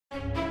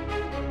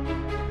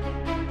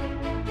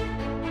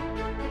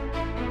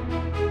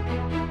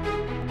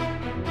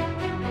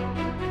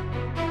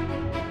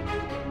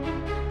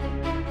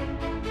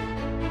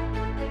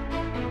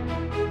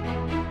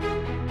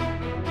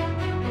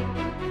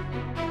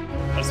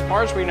As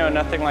far as we know,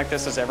 nothing like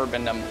this has ever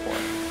been done before.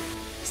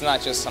 It's not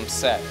just some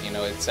set, you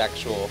know, it's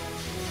actual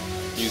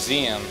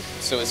museum,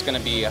 so it's going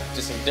to be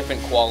just a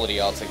different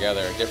quality altogether,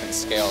 a different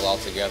scale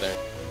altogether.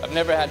 I've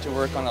never had to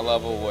work on a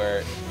level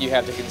where you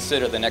have to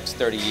consider the next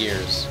 30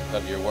 years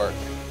of your work.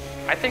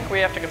 I think we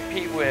have to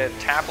compete with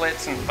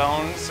tablets and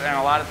phones and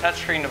a lot of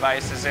touchscreen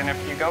devices, and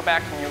if you go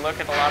back and you look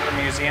at a lot of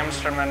the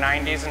museums from the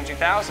 90s and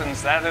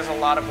 2000s, that is a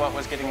lot of what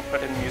was getting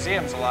put in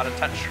museums, a lot of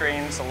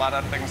touchscreens, a lot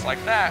of things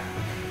like that.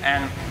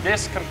 And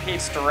this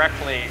competes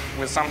directly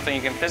with something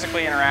you can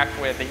physically interact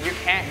with that you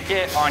can't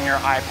get on your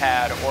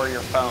iPad or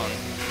your phone.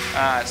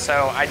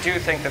 So I do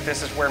think that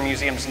this is where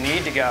museums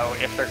need to go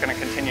if they're going to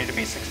continue to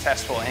be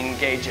successful and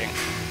engaging.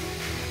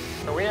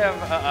 So we have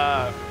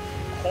a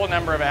whole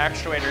number of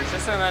actuators.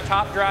 Just in the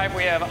top drive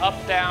we have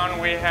up,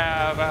 down, we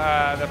have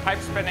the pipe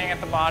spinning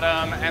at the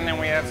bottom, and then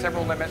we have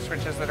several limit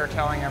switches that are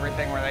telling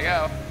everything where they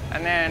go.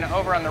 And then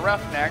over on the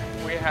roughneck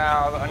we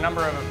have a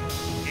number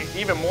of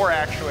even more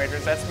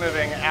actuators. That's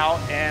moving out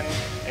in,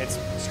 it's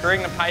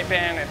screwing the pipe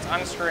in, it's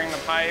unscrewing the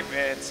pipe,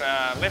 it's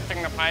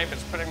lifting the pipe,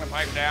 it's putting the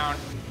pipe down.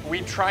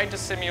 We tried to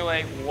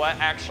simulate what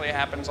actually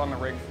happens on the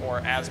rig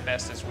floor as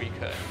best as we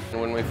could.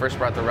 When we first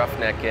brought the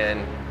roughneck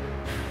in,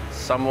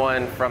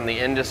 someone from the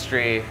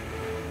industry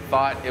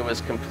thought it was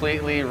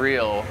completely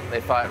real. They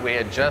thought we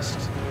had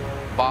just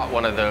bought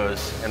one of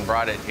those and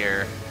brought it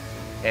here,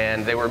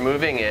 and they were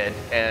moving it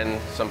and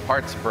some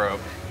parts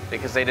broke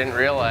because they didn't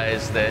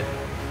realize that,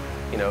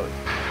 you know,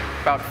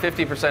 about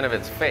 50% of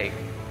it's fake.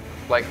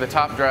 Like the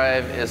top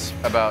drive is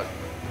about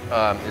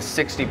is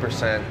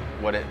 60%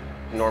 what it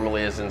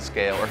normally is in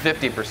scale, or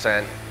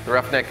 50%. The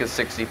roughneck is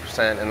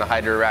 60%, and the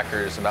hydro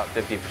racker is about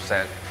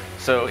 50%.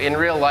 So in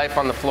real life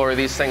on the floor,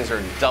 these things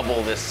are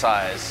double this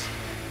size,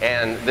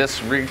 and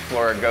this rig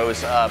floor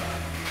goes up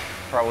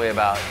probably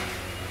about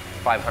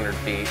 500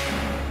 feet.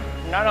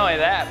 Not only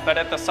that, but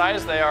at the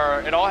size they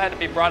are, it all had to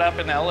be brought up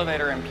in the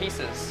elevator in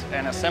pieces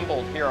and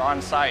assembled here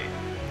on site.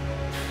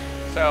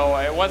 So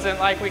it wasn't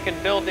like we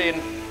could build it,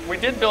 we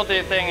did build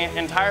the thing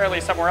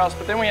entirely somewhere else,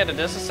 but then we had to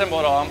disassemble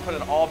it all and put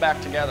it all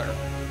back together.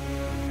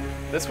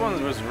 This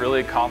one was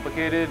really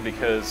complicated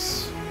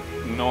because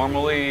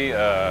normally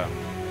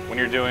when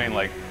you're doing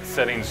like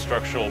setting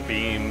structural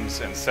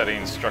beams and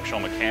setting structural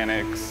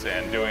mechanics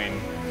and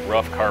doing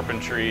rough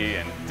carpentry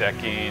and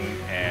decking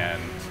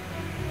and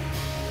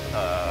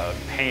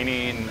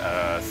painting,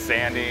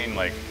 sanding,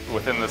 like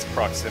within this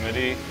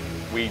proximity,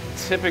 we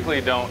typically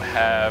don't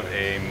have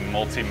a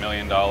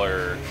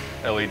multi-million-dollar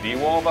LED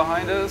wall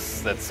behind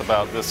us that's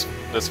about this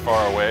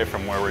far away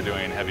from where we're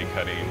doing heavy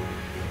cutting.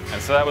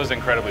 And so that was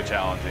incredibly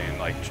challenging.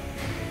 Like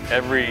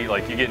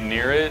you get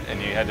near it and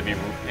you had to be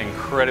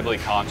incredibly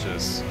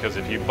conscious, because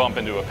if you bump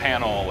into a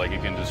panel, like you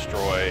can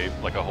destroy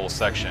like a whole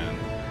section.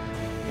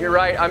 You're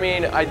right. I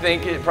mean, I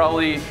think it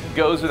probably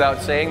goes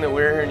without saying that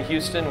we're here in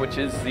Houston, which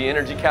is the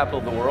energy capital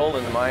of the world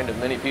in the mind of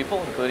many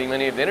people, including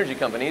many of the energy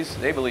companies.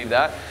 They believe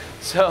that.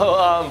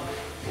 So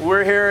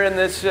we're here in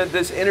this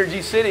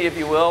energy city, if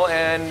you will,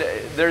 and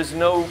there's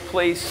no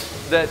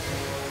place that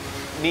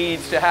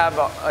needs to have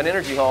an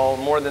energy hall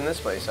more than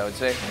this place, I would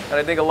say. And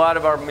I think a lot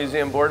of our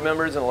museum board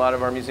members and a lot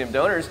of our museum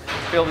donors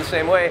feel the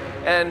same way.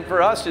 And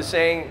for us, just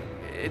saying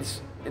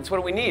it's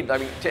what we need. I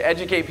mean, to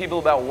educate people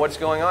about what's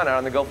going on out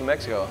in the Gulf of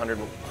Mexico,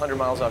 100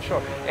 miles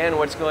offshore, and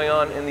what's going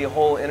on in the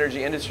whole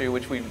energy industry,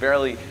 which we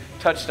barely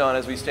touched on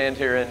as we stand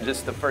here in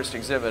just the first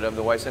exhibit of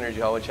the Wiess Energy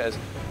Hall, which has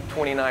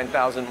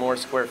 29,000 more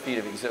square feet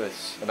of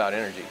exhibits about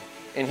energy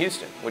in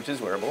Houston, which is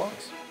where it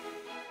belongs.